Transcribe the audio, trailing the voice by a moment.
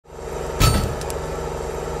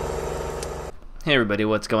Hey everybody,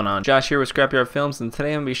 what's going on? Josh here with Scrapyard Films, and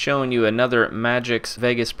today I'm going to be showing you another MAGIX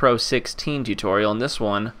Vegas Pro 16 tutorial. In this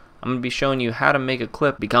one, I'm going to be showing you how to make a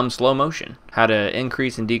clip become slow motion, how to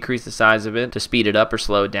increase and decrease the size of it, to speed it up or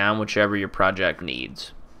slow it down, whichever your project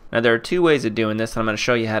needs. Now there are two ways of doing this, and I'm going to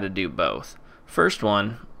show you how to do both. First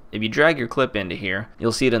one, if you drag your clip into here,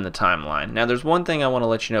 you'll see it in the timeline. Now there's one thing I want to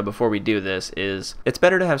let you know before we do this is it's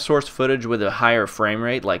better to have source footage with a higher frame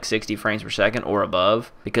rate, like 60 frames per second or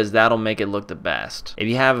above, because that'll make it look the best. If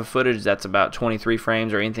you have a footage that's about 23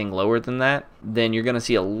 frames or anything lower than that, then you're going to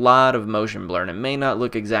see a lot of motion blur and it may not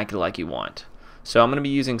look exactly like you want. So I'm going to be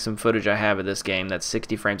using some footage I have of this game that's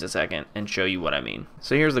 60 frames a second and show you what I mean.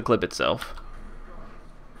 So here's the clip itself.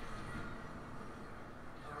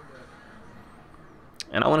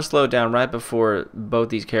 And I want to slow it down right before both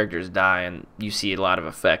these characters die and you see a lot of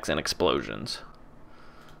effects and explosions.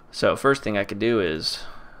 So first thing I could do is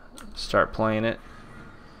start playing it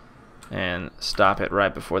and stop it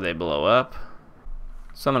right before they blow up.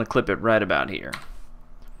 So I'm going to clip it right about here.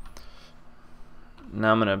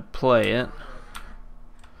 Now I'm going to play it,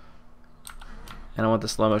 and I want the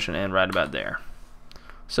slow motion to end right about there.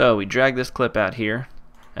 So we drag this clip out here,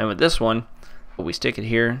 and with this one we stick it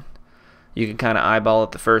here. You can kind of eyeball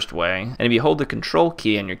it the first way, and if you hold the control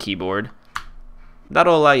key on your keyboard,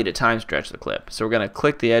 that'll allow you to time stretch the clip. So we're going to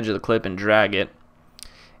click the edge of the clip and drag it,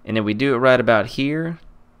 and if we do it right about here,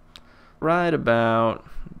 right about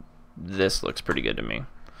this looks pretty good to me.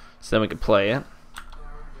 So then we can play it,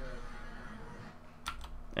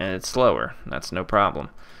 and it's slower. That's no problem.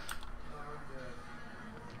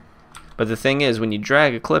 But the thing is, when you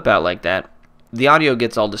drag a clip out like that, the audio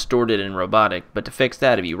gets all distorted and robotic, but to fix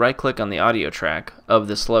that, if you right click on the audio track of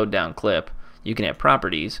the slowed down clip, you can hit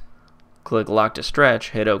properties, click lock to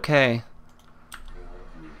stretch, hit OK,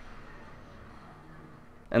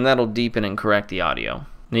 and that'll deepen and correct the audio.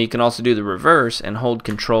 Now you can also do the reverse and hold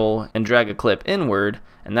control and drag a clip inward,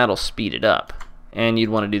 and that'll speed it up. And you'd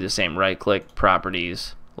want to do the same, right click,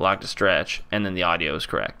 properties, lock to stretch, and then the audio is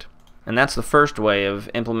correct. And that's the first way of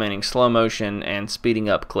implementing slow motion and speeding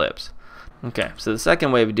up clips. Okay, so the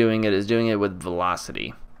second way of doing it is doing it with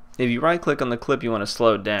velocity. If you right click on the clip you want to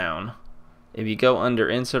slow down, if you go under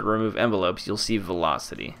insert remove envelopes, you'll see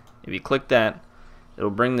velocity. If you click that, it'll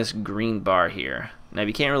bring this green bar here. Now if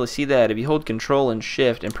you can't really see that, if you hold control and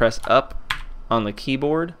shift and press up on the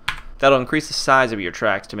keyboard, that'll increase the size of your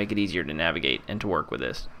tracks to make it easier to navigate and to work with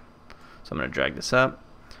this. So I'm going to drag this up.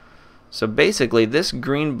 So basically this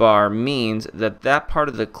green bar means that that part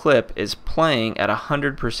of the clip is playing at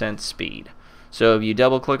 100% speed. So if you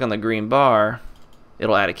double click on the green bar,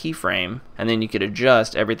 it'll add a keyframe, and then you could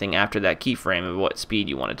adjust everything after that keyframe of what speed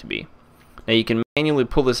you want it to be. Now you can manually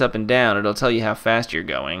pull this up and down. It'll tell you how fast you're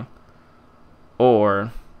going,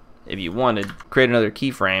 or if you wanted, create another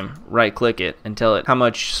keyframe, right click it and tell it how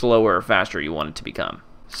much slower or faster you want it to become.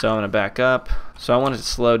 So I'm going to back up. So I want it to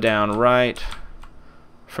slow down right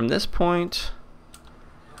from this point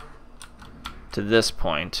to this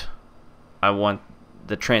point. I want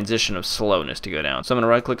the transition of slowness to go down. So I'm going to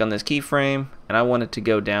right click on this keyframe, and I want it to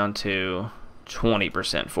go down to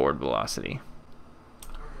 20% forward velocity.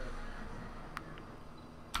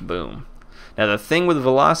 Boom. Now the thing with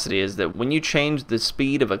velocity is that when you change the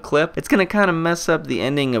speed of a clip, it's going to kind of mess up the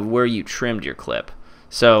ending of where you trimmed your clip.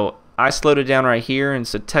 So I slowed it down right here, and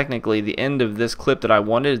so technically the end of this clip that I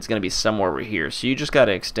wanted is going to be somewhere over here. So you just got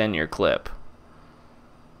to extend your clip,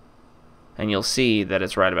 and you'll see that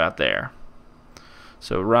it's right about there.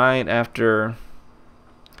 So right after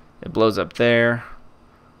it blows up there,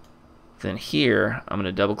 then here I'm going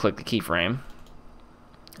to double click the keyframe,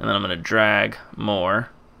 and then I'm going to drag more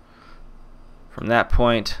from that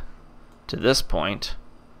point to this point,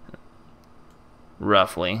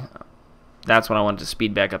 roughly. That's when I want it to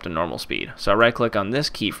speed back up to normal speed. So I right click on this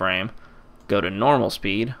keyframe, go to normal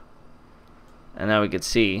speed, and now we can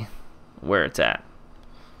see where it's at.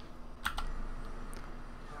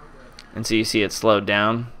 And so you see it slowed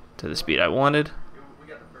down to the speed I wanted,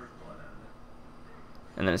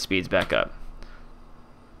 and then it speeds back up.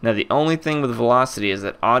 Now the only thing with velocity is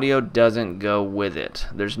that audio doesn't go with it.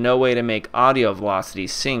 There's no way to make audio velocity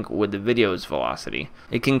sync with the video's velocity.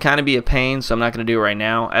 It can kind of be a pain, so I'm not going to do it right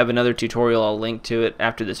now. I have another tutorial, I'll link to it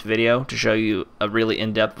after this video to show you a really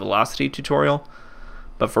in-depth velocity tutorial.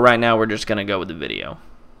 But for right now, we're just going to go with the video.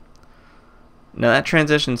 Now that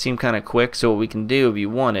transition seemed kind of quick, so what we can do if you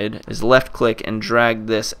wanted is left click and drag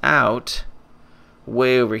this out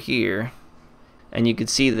way over here, and you can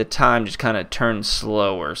see the time just kind of turns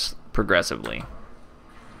slower progressively.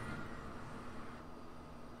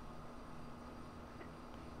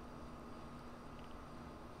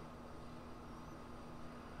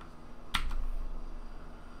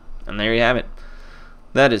 And there you have it.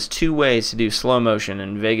 That is 2 ways to do slow motion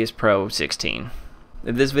in Vegas Pro 16.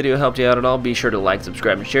 If this video helped you out at all, be sure to like,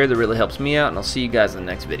 subscribe, and share. That really helps me out, and I'll see you guys in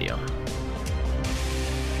the next video.